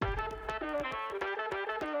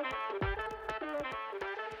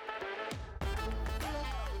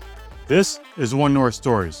This is One North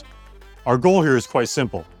Stories. Our goal here is quite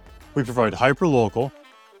simple. We provide hyper-local,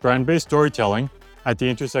 brand-based storytelling at the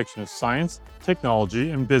intersection of science,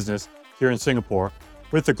 technology, and business here in Singapore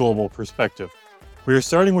with a global perspective. We are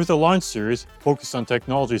starting with a launch series focused on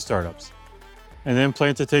technology startups, and then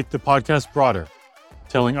plan to take the podcast broader,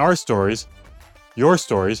 telling our stories, your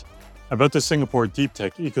stories, about the Singapore deep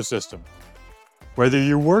tech ecosystem. Whether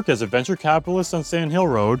you work as a venture capitalist on Sand Hill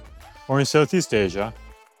Road or in Southeast Asia,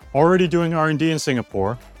 already doing R&D in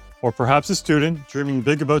Singapore, or perhaps a student dreaming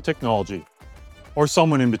big about technology, or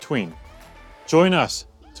someone in between, join us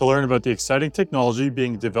to learn about the exciting technology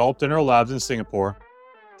being developed in our labs in Singapore,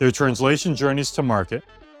 their translation journeys to market,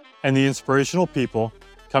 and the inspirational people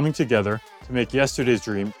coming together to make yesterday's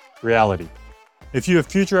dream reality. If you have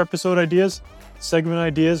future episode ideas, segment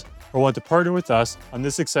ideas, or want to partner with us on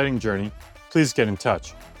this exciting journey, please get in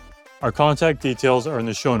touch. Our contact details are in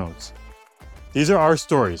the show notes. These are our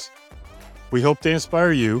stories. We hope they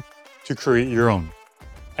inspire you to create your own.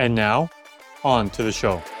 And now, on to the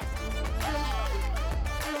show.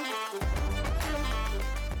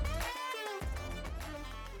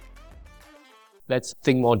 Let's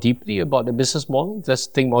think more deeply about the business model. Let's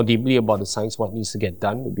think more deeply about the science, what needs to get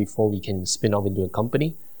done before we can spin off into a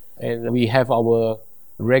company. And we have our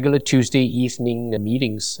regular Tuesday evening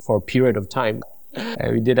meetings for a period of time.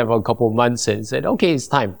 We did have a couple of months and said, okay, it's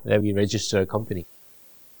time that we register a company.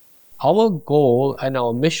 Our goal and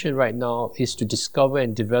our mission right now is to discover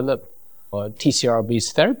and develop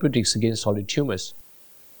TCR-based therapeutics against solid tumors.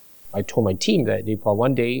 I told my team that if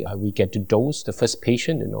one day we get to dose the first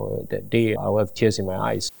patient, that day I'll have tears in my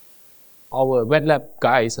eyes. Our wet lab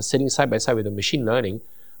guys are sitting side by side with the machine learning,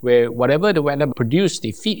 where whatever the wet lab produce,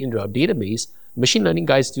 they feed into our database. Machine learning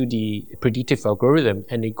guys do the predictive algorithm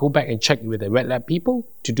and they go back and check with the wet lab people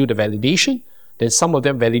to do the validation. Then some of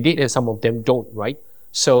them validate and some of them don't, right?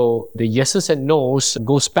 So the yeses and nos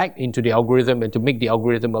goes back into the algorithm and to make the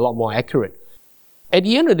algorithm a lot more accurate. At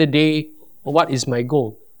the end of the day, what is my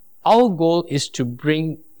goal? Our goal is to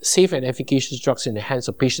bring safe and efficacious drugs in the hands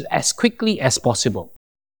of patients as quickly as possible.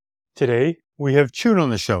 Today, we have Chun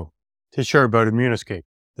on the show to share about ImmunoScape.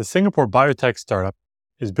 The Singapore biotech startup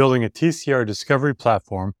is building a TCR discovery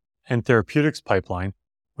platform and therapeutics pipeline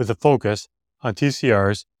with a focus on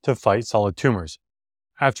TCRs to fight solid tumors.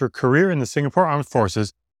 After a career in the Singapore Armed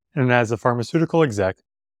Forces and as a pharmaceutical exec,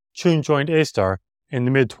 Chun joined A*STAR in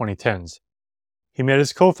the mid-2010s. He met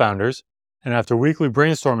his co-founders, and after weekly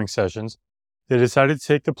brainstorming sessions, they decided to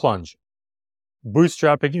take the plunge,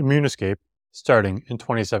 bootstrapping ImmunoScape starting in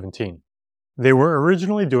 2017. They were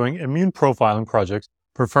originally doing immune profiling projects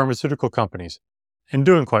for pharmaceutical companies, and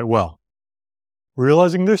doing quite well.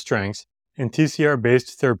 Realizing their strengths in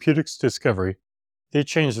TCR-based therapeutics discovery, they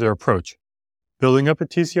changed their approach, building up a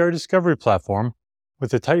TCR discovery platform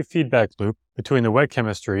with a tight feedback loop between the wet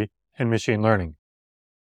chemistry and machine learning.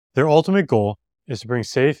 Their ultimate goal is to bring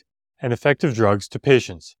safe and effective drugs to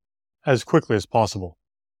patients as quickly as possible.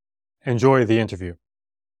 Enjoy the interview.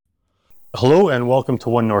 Hello and welcome to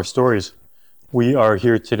One North Stories. We are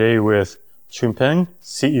here today with Chun Peng,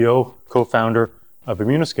 CEO, co-founder of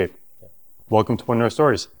ImmunoScape. Welcome to One North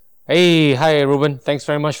Stories. Hey, hi Ruben. Thanks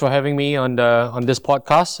very much for having me on this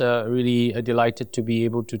podcast. Really delighted to be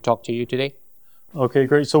able to talk to you today. Okay,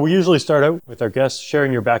 great. So we usually start out with our guests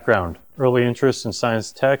sharing your background, early interests in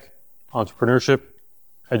science, tech, entrepreneurship,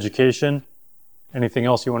 education, anything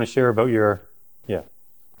else you want to share about your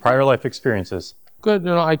prior life experiences. Good.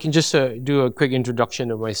 I can just do a quick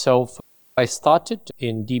introduction of myself. I started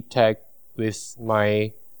in deep tech with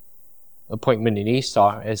my appointment in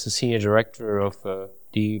A*STAR as the senior director of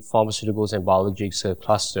the pharmaceuticals and biologics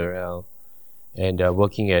cluster and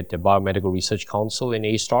working at the Biomedical Research Council in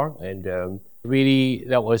A*STAR. And really,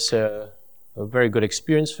 that was a very good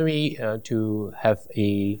experience for me to have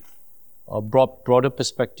a broader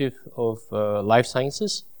perspective of life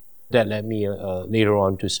sciences. That led me later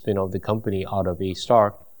on to spin off the company out of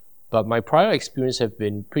A*STAR. But my prior experience have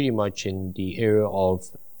been pretty much in the area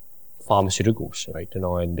of pharmaceuticals, right?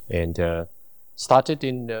 And started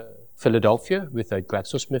in Philadelphia with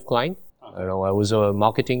GlaxoSmithKline. I was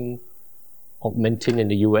marketing Augmentin in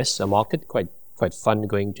the US market, quite fun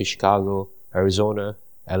going to Chicago, Arizona,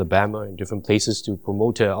 Alabama, and different places to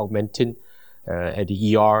promote Augmentin at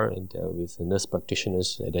the ER and with the nurse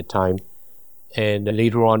practitioners at that time. And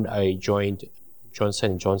later on, I joined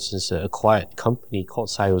Johnson & Johnson's acquired company called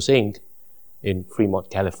Cyrus Inc. in Fremont,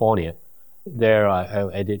 California. There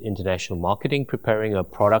I did international marketing, preparing a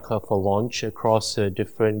product for launch across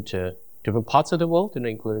different parts of the world,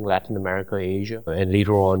 including Latin America, Asia, and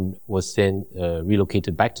later on was then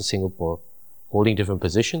relocated back to Singapore, holding different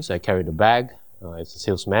positions. I carried a bag, as a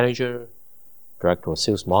sales manager, director of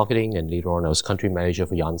sales marketing, and later on I was country manager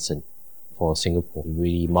for Janssen for Singapore,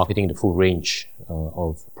 really marketing the full range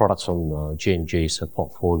of products from J&J's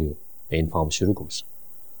portfolio in pharmaceuticals.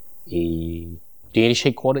 A Danish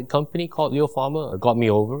headquartered company called Leo Pharma got me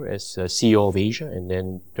over as CEO of Asia, and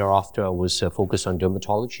then thereafter I was focused on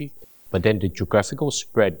dermatology. But then the geographical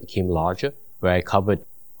spread became larger, where I covered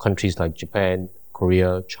countries like Japan,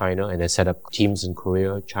 Korea, China, and I set up teams in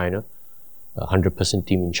Korea, China, a 100%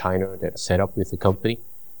 team in China that I set up with the company,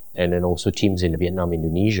 and then also teams in Vietnam,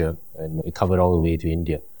 Indonesia, and it covered all the way to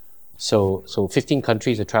India. So 15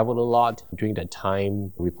 countries. I traveled a lot during that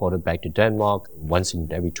time, reported back to Denmark once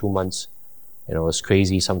in every 2 months. It was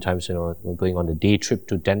crazy sometimes, going on a day trip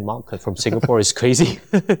to Denmark from Singapore is crazy.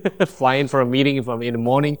 Flying for a meeting in the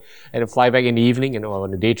morning and then fly back in the evening,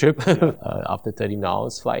 on a day trip after 13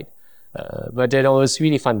 hours flight. But it was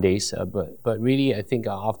really fun days. But really, I think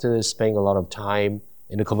after spending a lot of time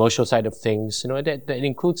in the commercial side of things, that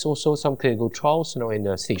includes also some clinical trials, in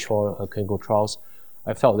the stage 4 clinical trials,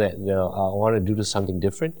 I felt that I wanted to do something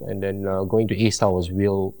different. And then going to A-Star was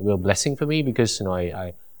real blessing for me because,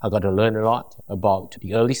 I got to learn a lot about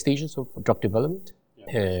the early stages of drug development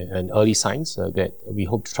and early science that we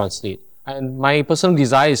hope to translate. And my personal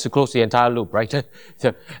desire is to close the entire loop, right?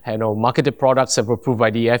 Marketed products that were approved by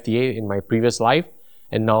the FDA in my previous life,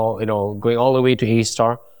 and now, going all the way to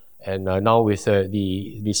A-Star, and now with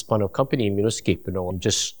the spun-off company, ImmunoScape,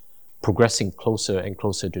 just progressing closer and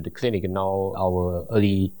closer to the clinic. And now our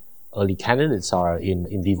early candidates are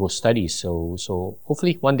in vivo studies. So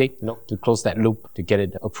hopefully one day, to close that loop, to get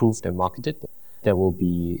it approved and marketed, that will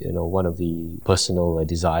be, one of the personal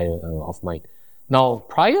desire of mine. Now,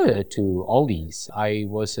 prior to all these, I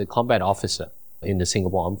was a combat officer in the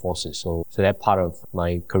Singapore Armed Forces. So that part of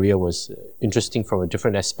my career was interesting from a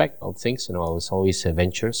different aspect of things. I was always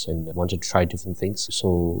adventurous and wanted to try different things.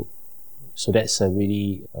 So that's a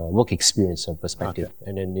really work experience perspective. Okay.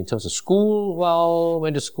 And then in terms of school,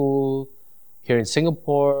 went to school here in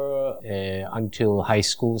Singapore until high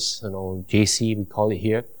schools, JC, we call it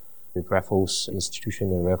here, with Raffles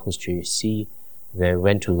Institution and Raffles JC. Then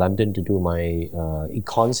went to London to do my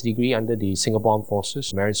econs degree under the Singapore Armed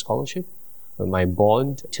Forces Merit Scholarship. My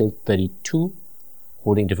bond till 32,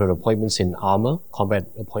 holding different appointments in armor, combat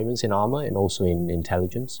appointments in armor, and also in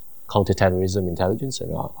intelligence. Counter-terrorism intelligence,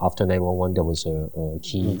 and after 9/11, that was a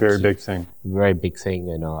key, big thing. Very big thing,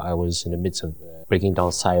 and I was in the midst of breaking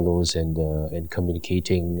down silos and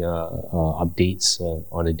communicating updates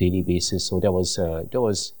on a daily basis. So that was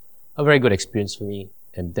a very good experience for me,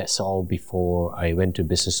 and that's all before I went to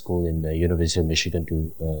business school in the University of Michigan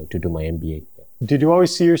to do my MBA. Did you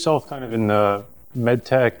always see yourself kind of in the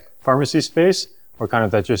medtech pharmacy space, or kind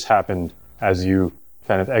of that just happened as you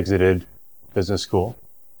kind of exited business school?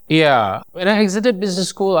 Yeah, when I exited business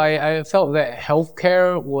school, I felt that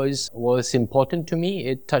healthcare was important to me.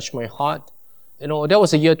 It touched my heart. That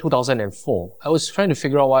was the year 2004. I was trying to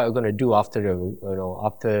figure out what I was going to do after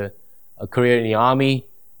after a career in the army,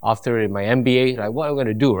 after my MBA, like what am I going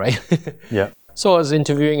to do, right? Yeah. So I was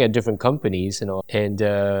interviewing at different companies, and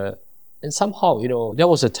somehow, there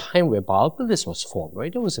was a time where Biopolis was formed,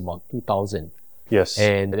 right? That was about 2000. Yes.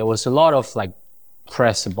 And there was a lot of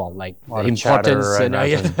press about the importance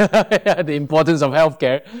the importance of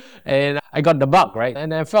healthcare, and I got the bug, right?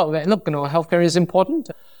 And I felt that healthcare is important.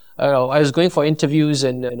 I was going for interviews,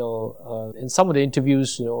 and in some of the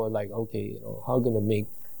interviews, were like, okay, how are you going to make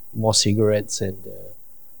more cigarettes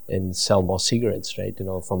and sell more cigarettes, right?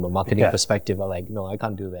 From a marketing perspective, I'm like, no, I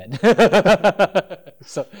can't do that.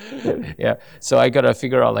 So I got to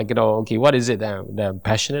figure out, okay, what is it that I'm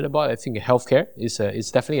passionate about? I think healthcare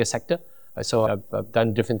is definitely a sector. So I've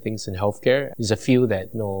done different things in healthcare. It's a field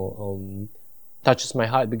that touches my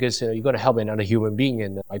heart because you got to help another human being.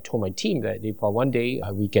 And I told my team that if one day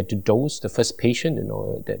we get to dose the first patient,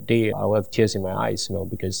 that day I'll have tears in my eyes,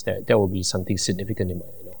 because that will be something significant in my,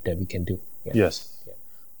 that we can do. Yeah. Yes. Yeah.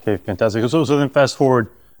 Okay, fantastic. So then fast forward,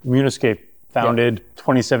 ImmunoScape founded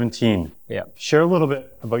 2017. Yeah. Share a little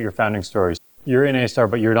bit about your founding stories. You're in A-Star,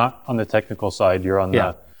 but you're not on the technical side. You're on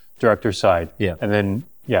the director side. Yeah. And then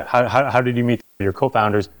how did you meet your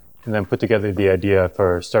co-founders and then put together the idea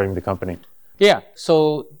for starting the company? Yeah,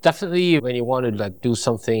 so definitely when you want to do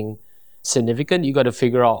something significant, you got to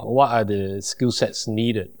figure out what are the skill sets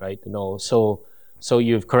needed, right? So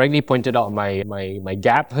you've correctly pointed out my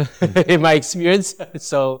gap in my experience.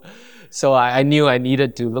 So I knew I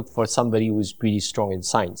needed to look for somebody who's pretty strong in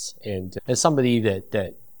science and somebody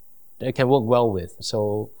that can work well with.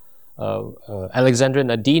 So Alexandra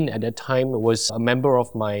Nadine at that time was a member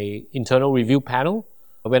of my internal review panel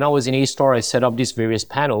When I was in A-Star, I set up these various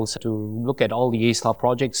panels to look at all the A-Star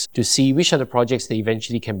projects to see which are the projects that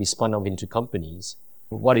eventually can be spun off into companies.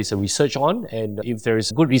 What is the research on? And if there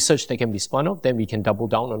is good research that can be spun off, then we can double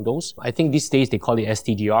down on those. I think these days they call it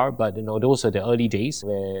STDR, but those are the early days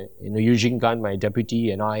where Eugene Gunn, my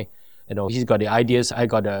deputy, and I, he's got the ideas. I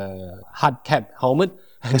got a hard cap helmet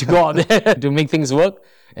to go out there to make things work.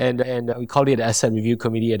 And we called it Asset Review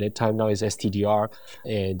Committee at that time. Now it's STDR,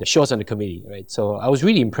 and she was on the committee, right? So I was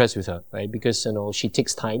really impressed with her, right? Because she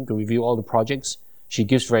takes time to review all the projects. She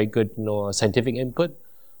gives very good scientific input.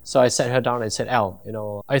 So I sat her down and said,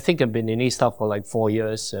 Al, I think I've been in A-Star for like 4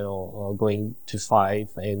 years, going to 5,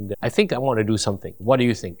 and I think I want to do something. What do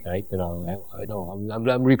you think, right?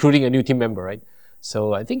 I'm recruiting a new team member, right?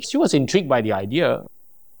 So I think she was intrigued by the idea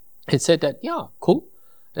and said that, yeah, cool.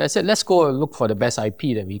 And I said, let's go and look for the best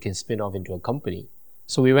IP that we can spin off into a company.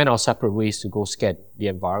 So we went our separate ways to go scan the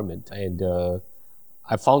environment. And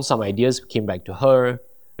I found some ideas, came back to her.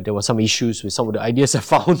 There were some issues with some of the ideas I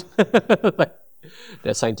found. Like,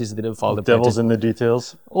 the scientists didn't follow the devil's pattern. In the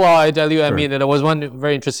details. Well, I tell you, Sure. I mean, there was one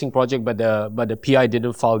very interesting project, but the PI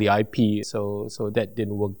didn't file the IP, so that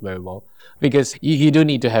didn't work very well. Because you do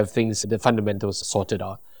need to have things, the fundamentals sorted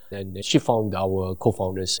out. And she found our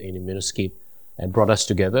co-founders in ImmunoScape and brought us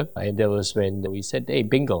together. And that was when we said, hey,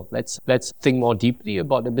 bingo, let's think more deeply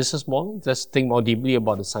about the business model. Let's think more deeply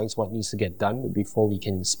about the science, what needs to get done before we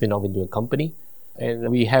can spin off into a company. And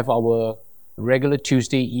we have our regular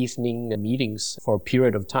Tuesday evening meetings for a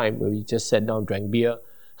period of time where we just sat down, drank beer,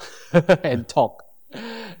 and talk.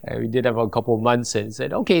 And we did that for a couple of months and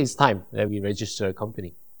said, okay, it's time that we register a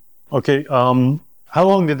company. Okay, how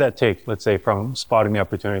long did that take, let's say, from spotting the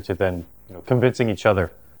opportunity to then convincing each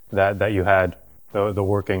other that you had the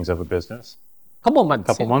workings of a business? Couple of months.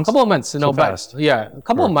 Couple of months, So fast. a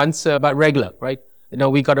couple of months, but regular, right?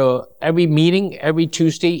 We got every meeting, every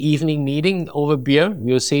Tuesday evening meeting over beer.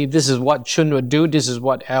 We'll say, this is what Chun would do, this is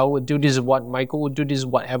what Al would do, this is what Michael would do, this is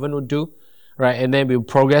what Evan would do, right? And then we'll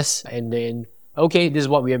progress, and then, okay, this is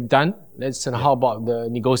what we have done. How about the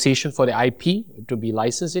negotiation for the IP to be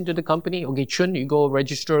licensed into the company? Okay, Chun, you go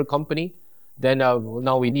register a company. Then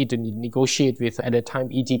now we need to negotiate with, at the time,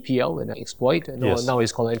 ETPL and Exploit. Yes. Now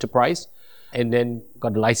it's called Enterprise. And then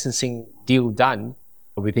got the licensing deal done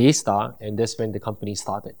with A-Star, and that's when the company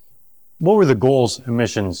started. What were the goals and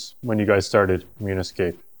missions when you guys started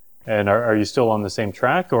ImmunoScape? And are you still on the same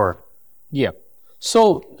track, or? Yeah.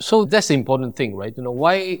 So that's the important thing, right?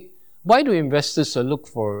 Why do investors look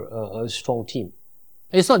for a strong team?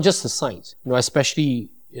 It's not just the science, especially,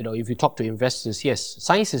 if you talk to investors, yes,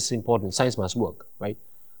 science is important. Science must work, right?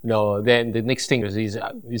 Then the next thing is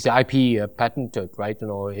the IP patented, right?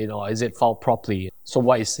 Is it filed properly? So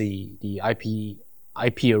what is the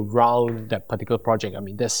IP around that particular project? I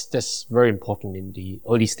mean, that's very important in the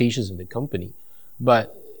early stages of the company.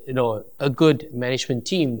 But a good management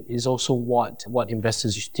team is also what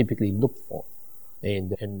investors typically look for.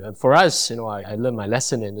 And for us, I learned my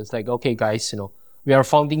lesson, and it's like, okay, guys, we are a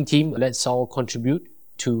founding team. Let's all contribute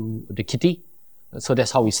to the kitty. So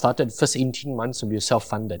that's how we started. First 18 months we were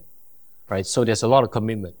self-funded, right? So there's a lot of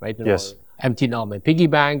commitment, right? Yes. Emptied out my piggy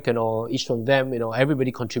bank, each of them,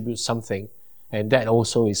 everybody contributes something. And that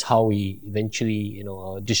also is how we eventually,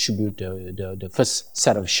 distribute the first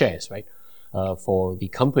set of shares, right, for the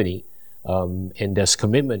company. And there's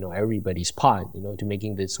commitment on everybody's part, to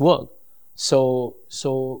making this work. So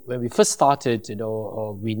when we first started,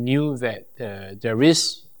 we knew that there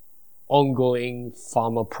is ongoing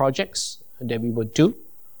pharma projects that we would do.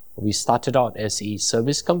 We started out as a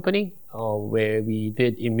service company where we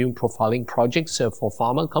did immune profiling projects for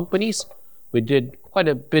pharma companies. We did quite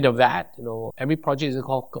a bit of that. Every project is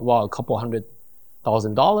called a couple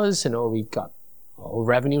 $100,000. We got our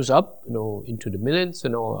revenues up, into the millions.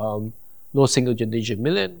 Low single-digit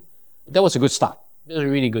million. That was a good start. It was a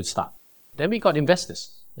really good start. Then we got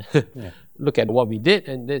investors. Yeah. Look at what we did,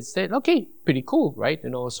 and they said, okay, pretty cool, right?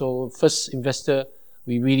 So first investor,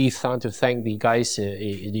 we really started to thank the guys at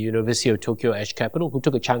the University of Tokyo Edge Capital who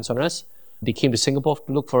took a chance on us. They came to Singapore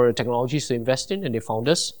to look for technologies to invest in, and they found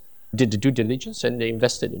us, did the due diligence, and they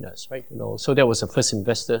invested in us, right? So that was the first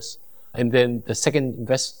investors. And then the second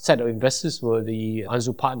set of investors were the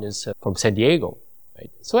Anzu partners from San Diego, right?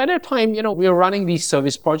 So at that time, we were running these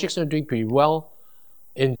service projects and doing pretty well.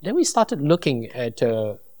 And then we started looking at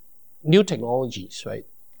new technologies, right?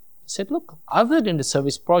 Said, look, other than the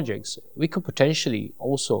service projects, we could potentially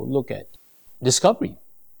also look at discovery,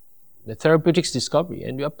 the therapeutics discovery.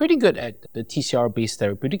 And we are pretty good at the TCR-based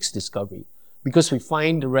therapeutics discovery because we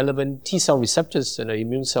find the relevant T-cell receptors and the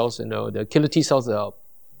immune cells, the killer T-cells, the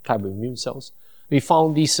type of immune cells. We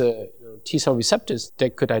found these T-cell receptors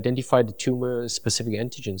that could identify the tumor-specific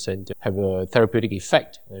antigens and have a therapeutic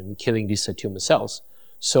effect in killing these tumor cells.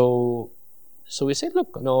 So we said,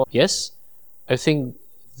 look, yes, I think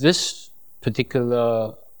this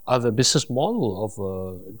particular other business model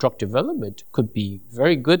of drug development could be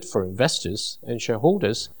very good for investors and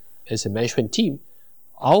shareholders as a management team.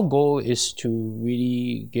 Our goal is to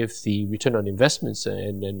really give the return on investments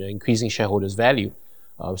and increasing shareholders' value.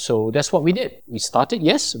 So that's what we did. We started,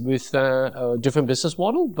 yes, with a different business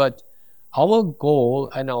model, but our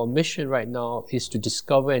goal and our mission right now is to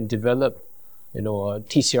discover and develop,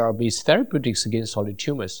 TCR-based therapeutics against solid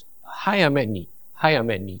tumors. High unmet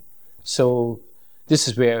need. So this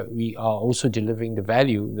is where we are also delivering the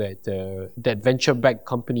value that venture-backed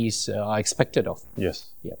companies are expected of. Yes.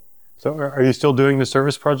 Yeah. So are you still doing the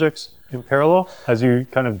service projects in parallel as you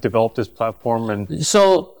kind of develop this platform? And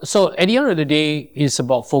so at the end of the day, it's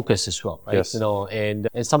about focus as well, right? Yes. And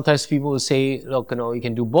sometimes people will say, look, you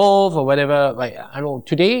can do both or whatever. Like, I know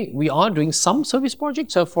today we are doing some service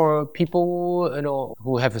projects for people,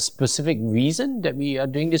 who have a specific reason that we are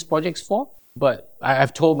doing these projects for. But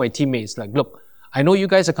I've told my teammates, like, look, I know you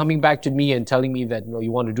guys are coming back to me and telling me that,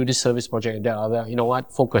 you want to do this service project and that other. You know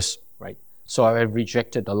what? Focus, right? So I've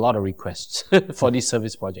rejected a lot of requests for these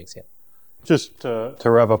service projects. Yeah. Just to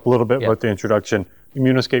wrap up a little bit about the introduction,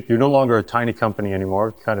 ImmunoScape, you're no longer a tiny company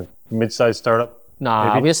anymore, kind of mid-sized startup.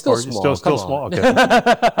 Nah, maybe? we're still Or small. Still small. Okay.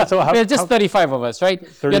 So we're just 35 of us, right?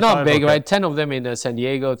 We're not big, okay. right? 10 of them in San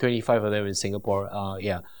Diego, 25 of them in Singapore.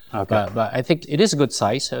 Yeah. Okay. But I think it is a good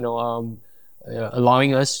size,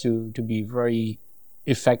 allowing us to be very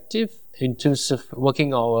effective in terms of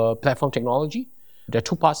working our platform technology. There are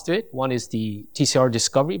two parts to it. One is the TCR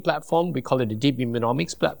discovery platform. We call it the Deep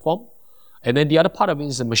Immunomics platform. And then the other part of it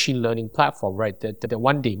is the machine learning platform, right? That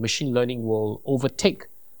one day machine learning will overtake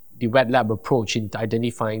the wet lab approach in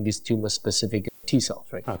identifying these tumor-specific T cells,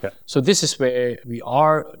 right? Okay. So this is where we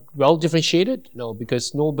are well differentiated,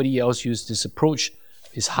 because nobody else used this approach.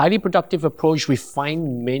 It's a highly productive approach. We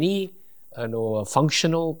find many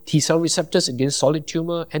functional T cell receptors against solid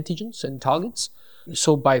tumor antigens and targets.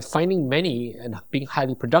 So by finding many and being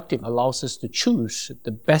highly productive allows us to choose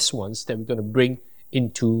the best ones that we're going to bring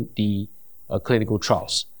into the clinical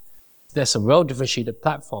trials. That's a well-differentiated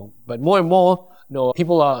platform. But more and more,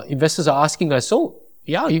 investors are asking us, so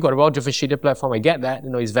yeah, you got a well-differentiated platform. I get that.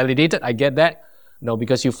 It's validated. I get that.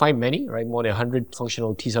 Because you find many, right? More than 100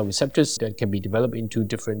 functional T cell receptors that can be developed into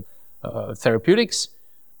different therapeutics.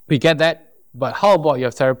 We get that. But how about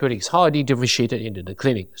your therapeutics? How are they differentiated into the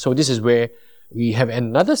clinic? So this is where we have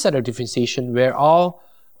another set of differentiation where all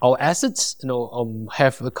our assets,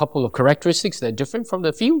 have a couple of characteristics that are different from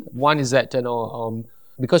the field. One is that,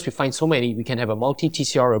 because we find so many, we can have a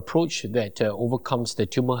multi-TCR approach that overcomes the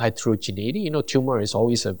tumor heterogeneity. Tumor is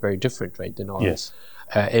always very different, right? Yes.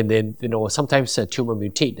 And then, sometimes a tumor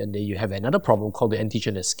mutate, and then you have another problem called the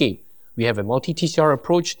antigen escape. We have a multi-TCR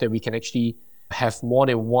approach that we can actually have more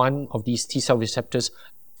than one of these T-cell receptors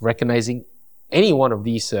recognizing any one of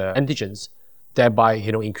these antigens, thereby,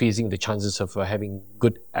 increasing the chances of having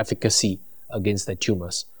good efficacy against the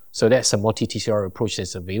tumors. So that's a multi-TCR approach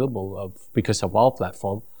that's available because of our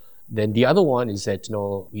platform. Then the other one is that,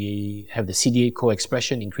 we have the CD8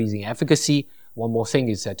 co-expression increasing efficacy. One more thing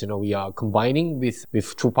is that, we are combining with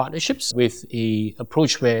through partnerships with a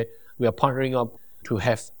approach where we are partnering up to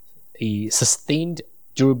have a sustained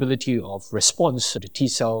durability of response to the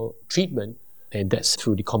T-cell treatment, and that's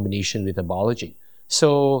through the combination with the biology.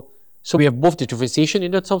 So we have both the differentiation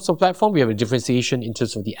in terms of platform, we have a differentiation in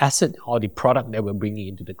terms of the asset or the product that we're bringing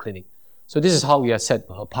into the clinic. So this is how we are set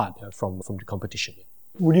apart from the competition.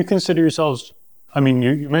 Would you consider yourselves,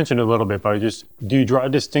 you mentioned a little bit, but do you draw a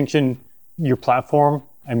distinction, your platform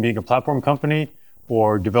and being a platform company,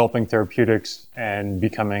 or developing therapeutics and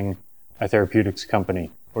becoming a therapeutics company?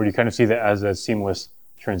 Or do you kind of see that as a seamless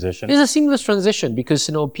transition? It's a seamless transition because,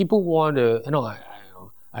 people want to,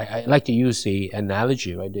 I like to use the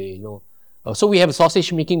analogy, right? So we have a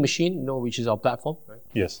sausage making machine, which is our platform, right?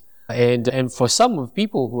 Yes. And for some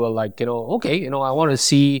people who are like, okay, I want to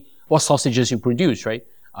see what sausages you produce, right?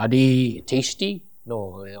 Are they tasty?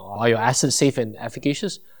 Are your assets safe and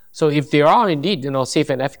efficacious? So if they are indeed, safe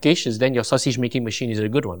and efficacious, then your sausage making machine is a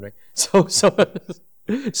good one, right?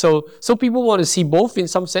 So people want to see both in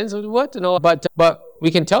some sense of the word, but we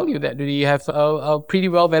can tell you that we have a pretty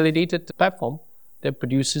well validated platform that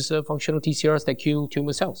produces functional TCRs that kill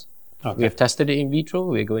tumor cells. Okay. We have tested it in vitro.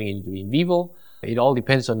 We're going into in vivo. It all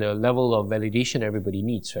depends on the level of validation everybody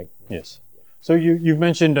needs, right? Yes. So you've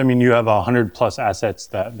mentioned, you have 100 plus assets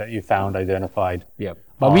that you found, identified. Yeah.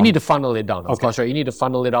 But we need to funnel it down, of course, right? You need to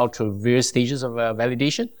funnel it out to various stages of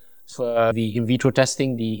validation. for the in vitro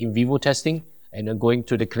testing, the in vivo testing, and then going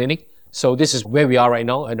to the clinic. So this is where we are right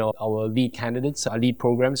now, and our lead candidates, our lead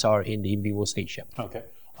programs are in the in vivo stage. Okay.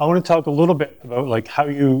 I want to talk a little bit about like how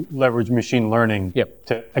you leverage machine learning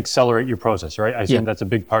to accelerate your process, right? I assume that's a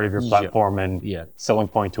big part of your platform and selling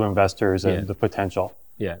point to investors and the potential.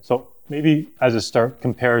 Yeah. So maybe as a start,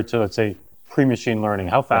 compared to, let's say, pre-machine learning,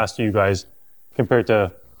 how fast are you guys compared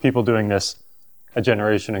to people doing this a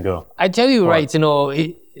generation ago? I tell you, right,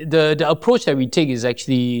 the approach that we take is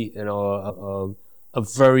actually, a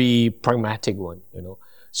very pragmatic one,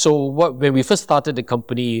 So when we first started the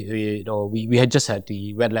company, we had just had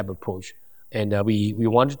the wet lab approach, and we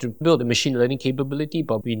wanted to build a machine learning capability,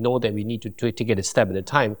 but we know that we need to take it a step at a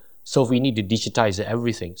time. So we need to digitize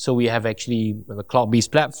everything. So we have actually a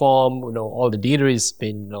cloud-based platform. All the data is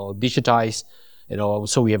been digitized.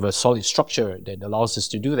 So we have a solid structure that allows us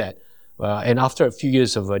to do that. And after a few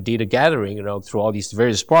years of data gathering, through all these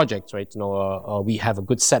various projects, right, we have a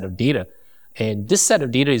good set of data. And this set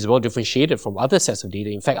of data is well differentiated from other sets of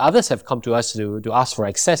data. In fact, others have come to us to ask for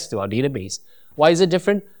access to our database. Why is it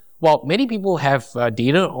different? Well, many people have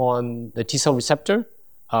data on the T-cell receptor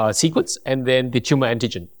sequence and then the tumor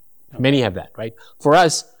antigen. Many have that, right? For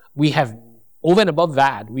us, we have, over and above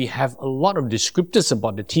that, we have a lot of descriptors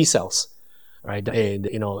about the T-cells, right? And,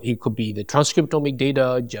 it could be the transcriptomic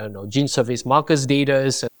data, gene surface markers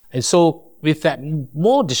data. And so with that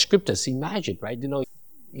more descriptors, imagine, right?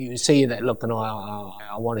 You say that, look,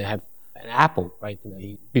 I want to have an apple, right?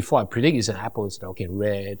 Before I predict it's an apple, it's okay,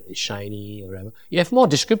 red, it's shiny, or whatever. You have more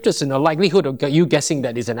descriptors, and the likelihood of you guessing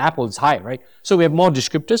that it's an apple is high, right? So we have more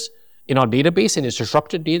descriptors in our database, and it's a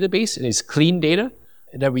structured database, and it's clean data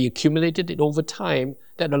that we accumulated it over time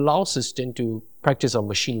that allows us then to practice our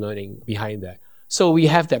machine learning behind that. So we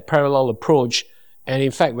have that parallel approach. And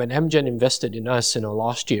in fact, when Amgen invested in us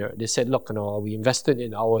last year, they said, look, we invested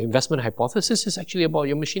in our investment hypothesis is actually about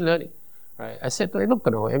your machine learning. Right? I said, look,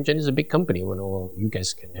 Amgen is a big company. You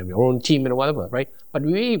guys can have your own team and whatever, right? But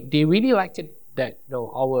they really liked it that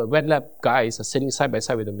our wet lab guys are sitting side by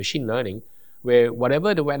side with the machine learning, where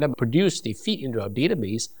whatever the wet lab produce, they feed into our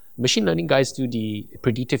database. Machine learning guys do the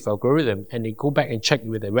predictive algorithm, and they go back and check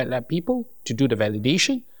with the wet lab people to do the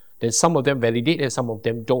validation. Then some of them validate and some of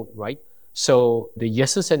them don't, right? So the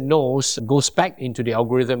yeses and nos goes back into the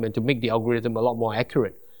algorithm and to make the algorithm a lot more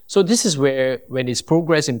accurate. So this is where, when it's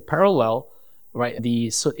progressed in parallel, right, the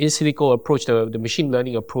in silico approach, the machine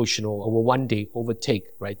learning approach, over one day overtake,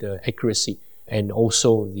 right, the accuracy and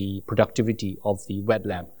also the productivity of the wet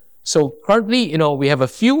lab. So currently, we have a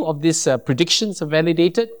few of these predictions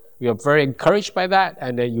validated. We are very encouraged by that,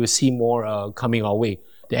 and then you will see more coming our way.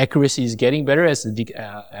 The accuracy is getting better as the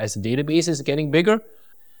database is getting bigger.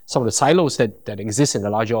 Some of the silos that exist in the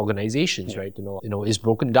larger organizations, right, is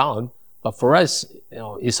broken down. But for us,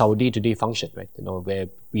 it's our day-to-day function, right, where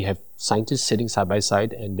we have scientists sitting side by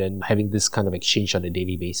side and then having this kind of exchange on a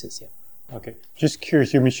daily basis. Okay. Just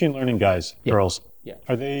curious, your machine learning guys, girls,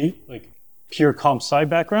 are they like pure comp sci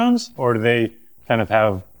backgrounds, or do they kind of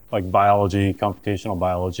have like biology, computational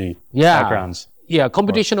biology backgrounds? Yeah,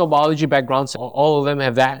 computational biology backgrounds, all of them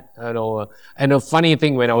have that. And a funny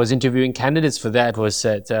thing when I was interviewing candidates for that was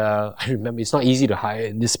that I remember it's not easy to hire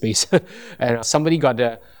in this space. And somebody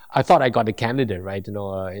I thought I got a candidate, right?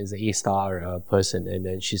 As an A-star person. And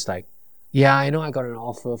then she's like, yeah, I know I got an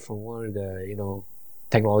offer from one of the,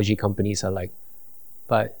 technology companies. Are like,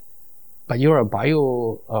 but you're a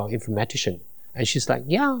bioinformatician. And she's like,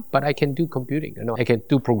 yeah, but I can do computing. I can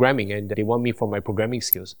do programming, and they want me for my programming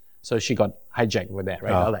skills. So she got hijacked with that,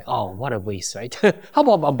 right? I was like, oh, what a waste, right? How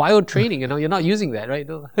about bio training? You're not using that, right?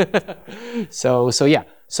 So yeah.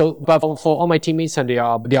 So, but for all my teammates, and they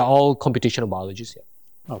are all computational biologists.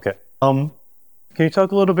 Yeah. Okay. Can you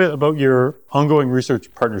talk a little bit about your ongoing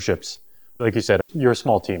research partnerships? Like you said, you're a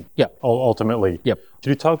small team. Yeah. Ultimately. Yep. Could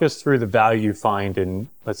you talk us through the value you find in,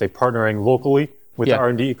 let's say, partnering locally with the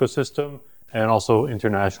R&D ecosystem and also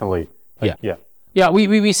internationally? Yeah.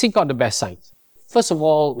 We seek out the best science. First of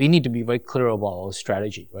all, we need to be very clear about our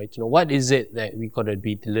strategy, right? What is it that we're going to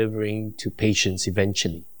be delivering to patients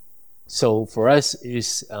eventually? So for us,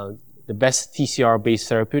 is the best TCR-based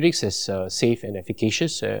therapeutics is safe and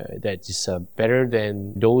efficacious. That is better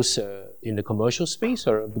than those in the commercial space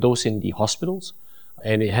or those in the hospitals.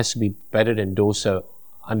 And it has to be better than those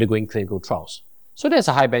undergoing clinical trials. So there's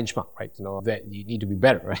a high benchmark, right? That you need to be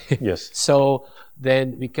better, right? Yes. So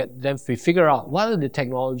then we figure out what are the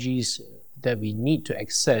technologies that we need to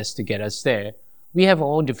access to get us there. We have our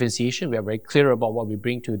own differentiation. We are very clear about what we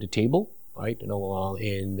bring to the table, right?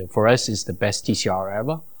 And for us, it's the best TCR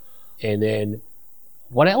ever. And then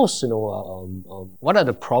what else? What are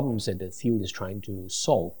the problems that the field is trying to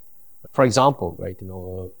solve? For example, right,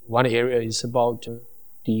 one area is about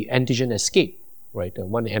the antigen escape, right?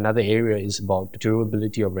 Another area is about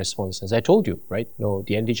durability of response. As I told you, right,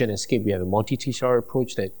 the antigen escape, we have a multi-TCR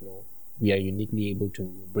approach that we are uniquely able to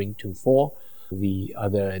bring to fore. The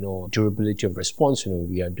other, durability of response,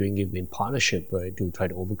 we are doing it in partnership, right, to try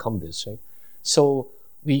to overcome this, right? So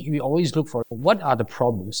we always look for what are the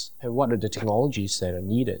problems and what are the technologies that are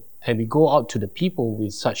needed. And we go out to the people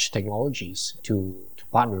with such technologies to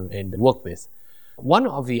partner and work with. One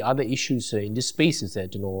of the other issues in this space is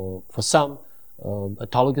that, for some,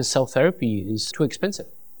 autologous cell therapy is too expensive.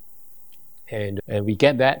 And we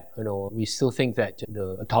get that, we still think that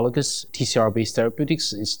the autologous TCR-based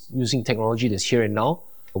therapeutics is using technology that's here and now.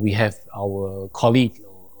 We have our colleague,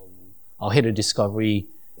 our head of discovery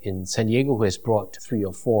in San Diego, who has brought 3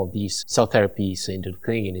 or 4 of these cell therapies into the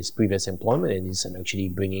clinic in his previous employment, and is actually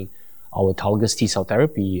bringing our autologous T-cell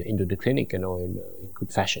therapy into the clinic, in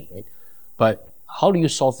good fashion, right? But how do you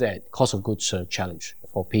solve that cost of goods challenge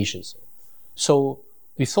for patients? So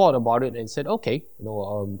we thought about it and said, okay,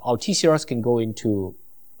 our TCRs can go into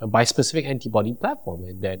a bispecific antibody platform,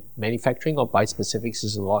 and that manufacturing of bispecifics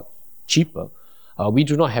is a lot cheaper. We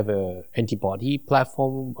do not have an antibody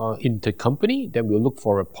platform in the company. Then we'll look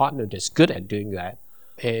for a partner that's good at doing that.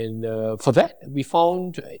 And for that, we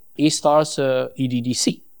found A-Star's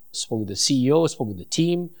EDDC. Spoke with the CEO, spoke with the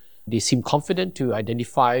team. They seem confident to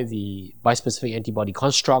identify the bispecific antibody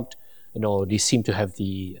construct. They seem to have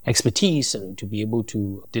the expertise to be able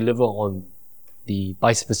to deliver on the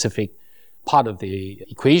bispecific part of the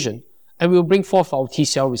equation. And we'll bring forth our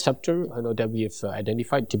TCR receptor that we have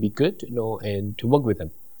identified to be good, and to work with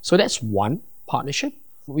them. So that's one partnership.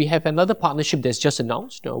 We have another partnership that's just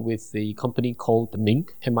announced with the company called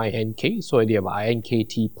MINK, M-I-N-K. So they have an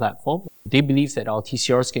iNKT platform. They believe that our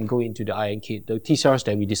TCRs can go into the TCRs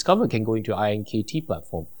that we discover can go into iNKT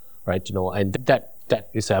platform, right? And that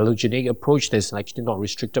is an allogeneic approach that's actually not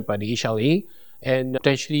restricted by the HLA, and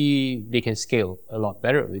potentially they can scale a lot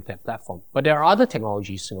better with that platform. But there are other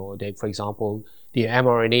technologies, that, for example, the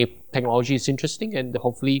mRNA technology is interesting, and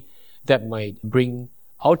hopefully that might bring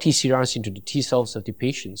our TCRs into the T cells of the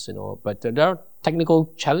patients, But there are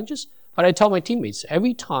technical challenges. But I tell my teammates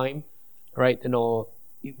every time, right,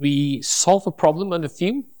 we solve a problem on the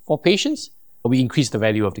field for patients, we increase the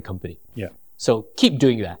value of the company. Yeah. So keep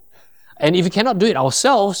doing that. And if we cannot do it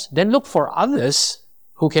ourselves, then look for others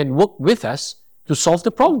who can work with us to solve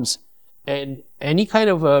the problems. And any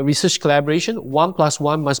kind of research collaboration, 1 +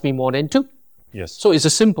 1 must be more than 2. Yes. So it's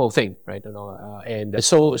a simple thing, right? And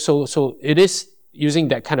so it is using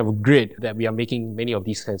that kind of a grid that we are making many of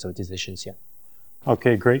these kinds of decisions. Yeah.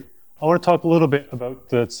 Okay, great. I want to talk a little bit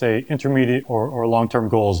about, let's say, intermediate or long-term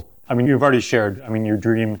goals. I mean, you've already shared, your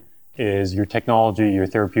dream is your technology, your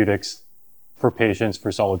therapeutics for patients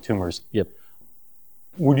for solid tumors. Yep.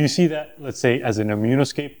 Would you see that, let's say, as an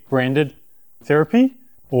ImmunoScape branded therapy,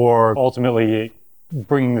 or ultimately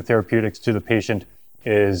bringing the therapeutics to the patient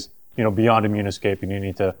is, beyond ImmunoScape, and you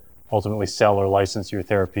need to ultimately sell or license your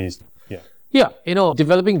therapies? Yeah,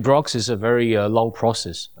 developing drugs is a very long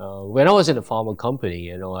process. When I was in a pharma company,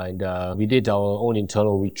 and we did our own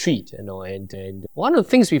internal retreat, and one of the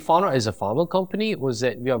things we found out as a pharma company was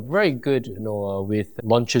that we are very good, with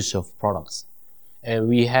launches of products. And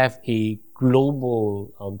we have a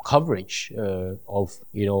global coverage of,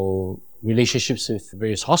 relationships with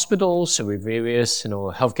various hospitals, with various,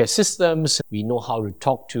 healthcare systems. We know how to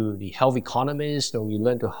talk to the health economists, we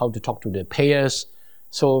learn how to talk to the payers.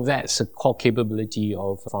 So that's a core capability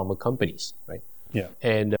of pharma companies, right? Yeah.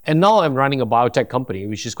 And now I'm running a biotech company,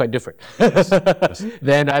 which is quite different. Yes.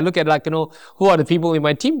 Then I look at who are the people in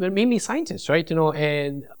my team? They're mainly scientists, right?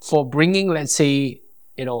 And for bringing, let's say,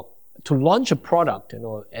 to launch a product,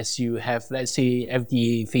 as you have, let's say,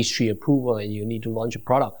 FDA phase 3 approval and you need to launch a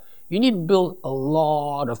product, you need to build a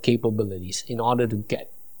lot of capabilities in order to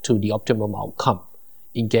get to the optimum outcome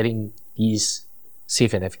in getting these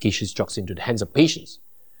safe and efficacious drugs into the hands of patients.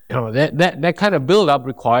 That kind of build-up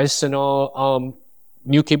requires,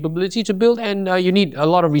 new capability to build, and you need a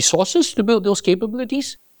lot of resources to build those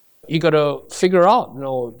capabilities. You got to figure out,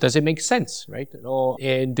 does it make sense, right?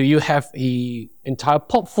 And do you have a entire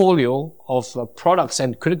portfolio of products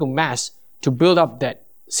and critical mass to build up that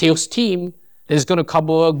sales team that is going to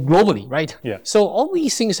cover globally, right? Yeah. So all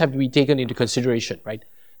these things have to be taken into consideration, right?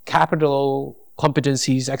 Capital,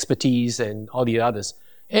 competencies, expertise, and all the others.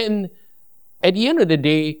 And at the end of the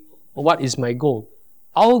day, what is my goal?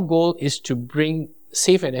 Our goal is to bring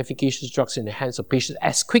safe and efficacious drugs in the hands of patients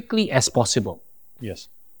as quickly as possible. Yes.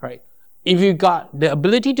 Right? If you got the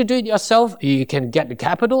ability to do it yourself, you can get the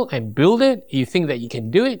capital and build it, you think that you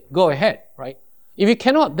can do it, go ahead, right? If you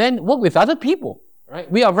cannot, then work with other people, right?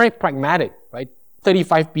 We are very pragmatic, right?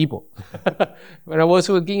 35 people. When I was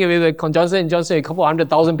working with Johnson & Johnson, a couple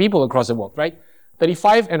 100,000 people across the world, right?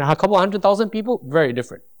 35 and a couple 100,000 people, very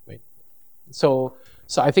different, right? So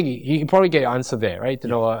I think you probably get your answer there, right?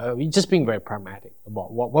 We're just being very pragmatic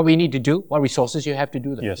about what we need to do, what resources you have to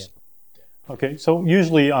do that. Yes. Yeah. Okay, so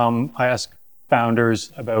usually I ask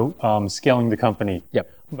founders about scaling the company. Yep.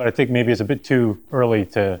 But I think maybe it's a bit too early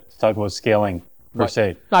to talk about scaling per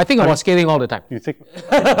se. No, I think about scaling all the time. You think?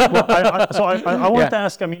 Well, I wanted to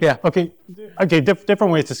ask, okay,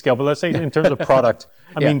 different ways to scale, but let's say in terms of product,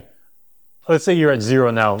 I mean, let's say you're at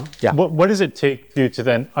 0 now. Yeah. What does it take for you to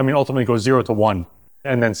then, ultimately go 0 to 1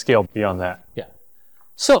 and then scale beyond that? Yeah.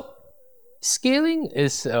 So scaling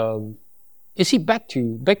is, you see, back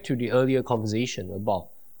to the earlier conversation about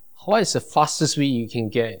what is the fastest way you can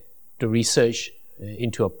get the research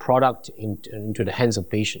into a product into the hands of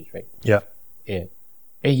patients, right? Yeah. Yeah.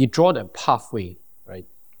 And you draw that pathway, right?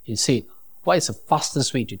 You say, what is the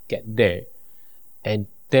fastest way to get there? And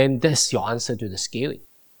then that's your answer to the scaling.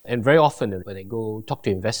 And very often when I go talk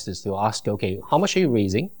to investors, they'll ask, okay, how much are you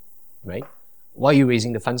raising, right? What are you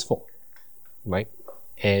raising the funds for, right?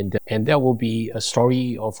 And there will be a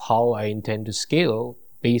story of how I intend to scale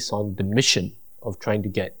based on the mission of trying to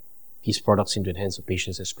get these products into the hands of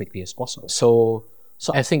patients as quickly as possible. So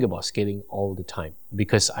I think about scaling all the time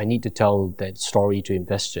because I need to tell that story to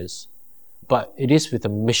investors. But it is with a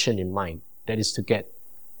mission in mind. That is to get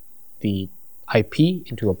the IP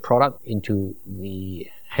into a product, into the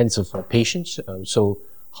hands of patients. And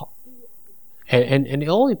it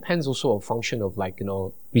all depends also on function of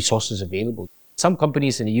resources available. Some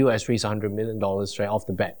companies in the US raise $100 million right off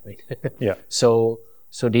the bat, right? Yeah. So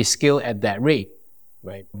they scale at that rate.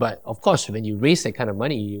 Right, but of course, when you raise that kind of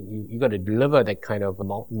money, you got to deliver that kind of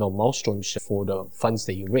milestones for the funds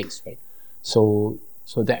that you raise, right? So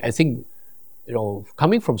that I think,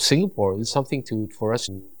 coming from Singapore is something for us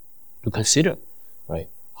to consider, right?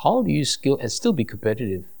 How do you scale and still be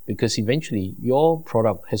competitive? Because eventually, your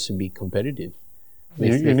product has to be competitive.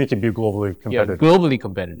 You need to be globally competitive. Yeah, globally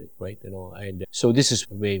competitive, right? And so this is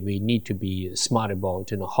where we need to be smart about,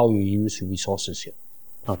 how you use your resources here.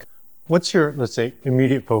 Okay. What's your, let's say,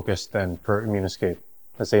 immediate focus then for ImmunoScape,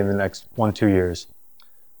 let's say in the next 1-2 years?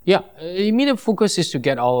 Yeah, immediate focus is to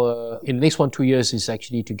get in the next 1-2 years is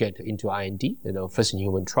actually to get into IND, first in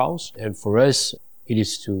human trials. And for us, it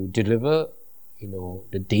is to deliver,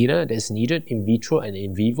 the data that's needed in vitro and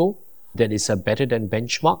in vivo that is better than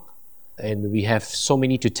benchmark. And we have so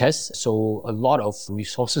many to test. So a lot of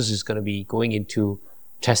resources is going to be going into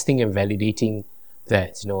testing and validating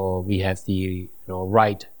that, we have the,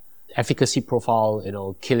 right efficacy profile,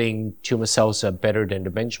 killing tumor cells are better than the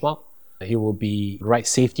benchmark. It will be right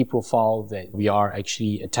safety profile that we are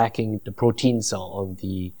actually attacking the proteins on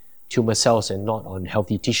the tumor cells and not on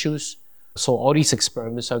healthy tissues. So all these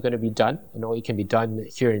experiments are going to be done. It can be done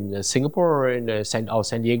here in Singapore or in our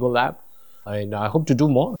San Diego lab. And I hope to do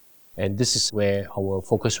more. And this is where our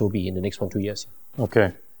focus will be in the next 1-2 years.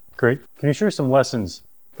 Okay, great. Can you share some lessons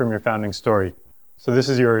from your founding story? So this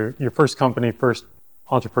is your first company, first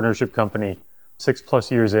entrepreneurship company,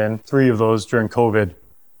 6+ years in, 3 of those during COVID.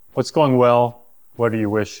 What's going well? What do you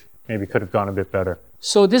wish maybe could have gone a bit better?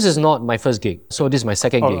 So this is not my first gig. So this is my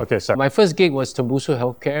second gig. Okay, sorry. My first gig was Tembusu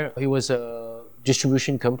Healthcare. It was a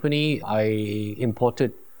distribution company. I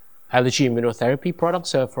imported allergy immunotherapy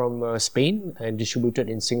products from Spain and distributed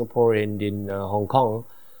in Singapore and in Hong Kong.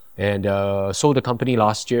 And sold the company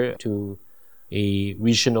last year to a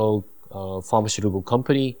regional pharmaceutical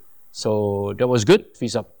company. So that was good,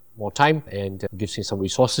 frees up more time and gives me some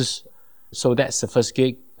resources. So that's the first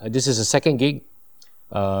gig. This is the second gig,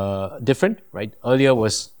 different, right? Earlier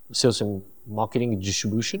was sales and marketing and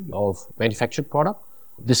distribution of manufactured product.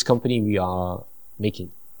 This company we are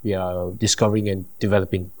discovering and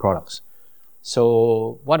developing products.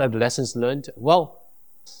 So what are the lessons learned? Well,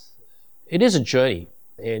 it is a journey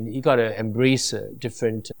and you got to embrace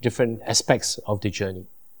different aspects of the journey.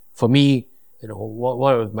 For me,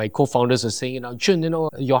 one of my co-founders was saying, Chun,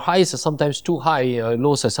 your highs are sometimes too high,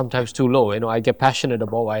 lows are sometimes too low. I get passionate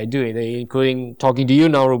about what I do, including talking to you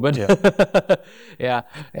now, Ruben. Yeah. Yeah.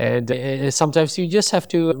 And sometimes you just have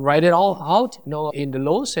to ride it all out, in the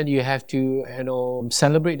lows, and you have to,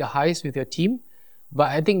 celebrate the highs with your team.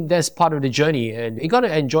 But I think that's part of the journey, and you got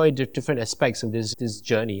to enjoy the different aspects of this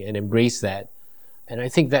journey and embrace that. And I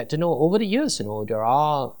think that, over the years, there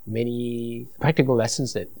are many practical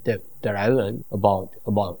lessons that I learned about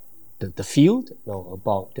the field,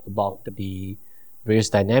 about the various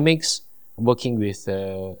dynamics, working with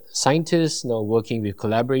scientists, working with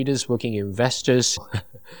collaborators, working with investors.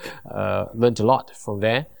 Learned a lot from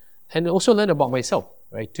there, and also learned about myself,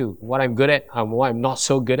 right? Too, what I'm good at, and what I'm not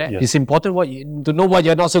so good at. Yes. It's important to know what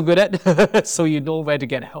you're not so good at, so you know where to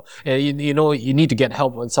get help. You need to get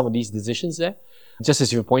help on some of these decisions there. Just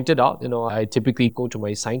as you pointed out, I typically go to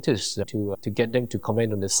my scientists to get them to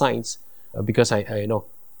comment on the science, because I know,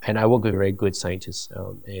 and I work with very good scientists,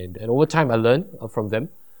 and over time I learn from them,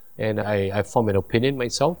 and I form an opinion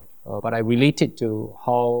myself, but I relate it to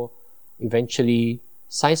how eventually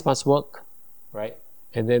science must work, right?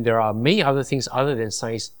 And then there are many other things other than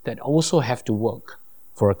science that also have to work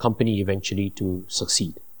for a company eventually to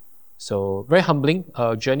succeed. So very humbling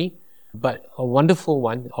journey, but a wonderful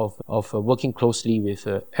one of working closely with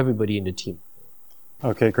everybody in the team.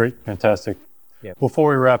 Okay, great. Fantastic. Yeah. Before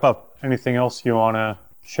we wrap up, anything else you want to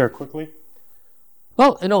share quickly?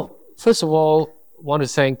 Well, first of all, I want to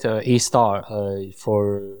thank A-Star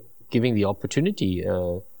for giving the opportunity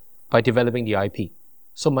by developing the IP.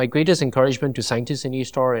 So my greatest encouragement to scientists in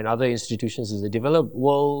A-Star and other institutions is to develop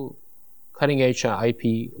world cutting edge IP.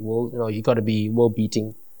 You got to be world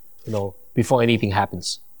beating, before anything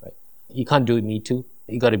happens. Right? You can't do it me too.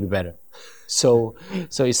 You got to be better. So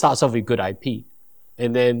it starts off with good IP,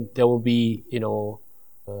 and then there will be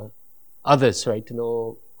others, right?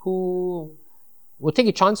 Who will take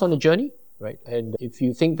a chance on the journey, right? And if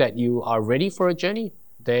you think that you are ready for a journey,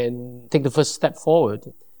 then take the first step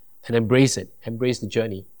forward and embrace it. Embrace the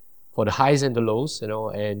journey for the highs and the lows,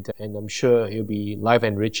 and I'm sure it'll be life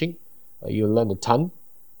enriching. You'll learn a ton.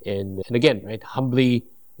 And again, right, humbly,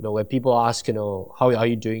 when people ask, how are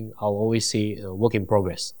you doing? I'll always say, work in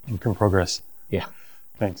progress. Work in progress. Yeah.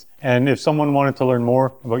 Thanks. And if someone wanted to learn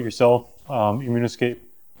more about yourself, ImmunoScape,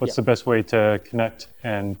 what's the best way to connect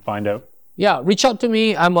and find out? Yeah, reach out to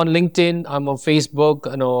me. I'm on LinkedIn. I'm on Facebook.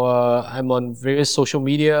 I'm on various social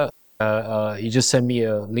media. You just send me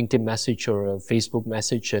a LinkedIn message or a Facebook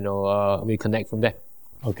message, and we connect from there.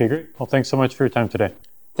 Okay, great. Well, thanks so much for your time today.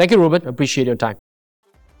 Thank you, Ruben. Appreciate your time.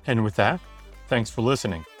 And with that, thanks for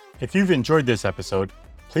listening. If you've enjoyed this episode,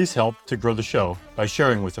 please help to grow the show by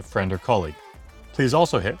sharing with a friend or colleague. Please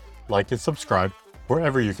also hit like and subscribe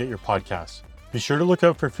wherever you get your podcasts. Be sure to look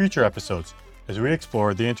out for future episodes as we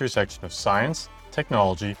explore the intersection of science,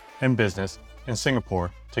 technology, and business in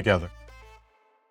Singapore together.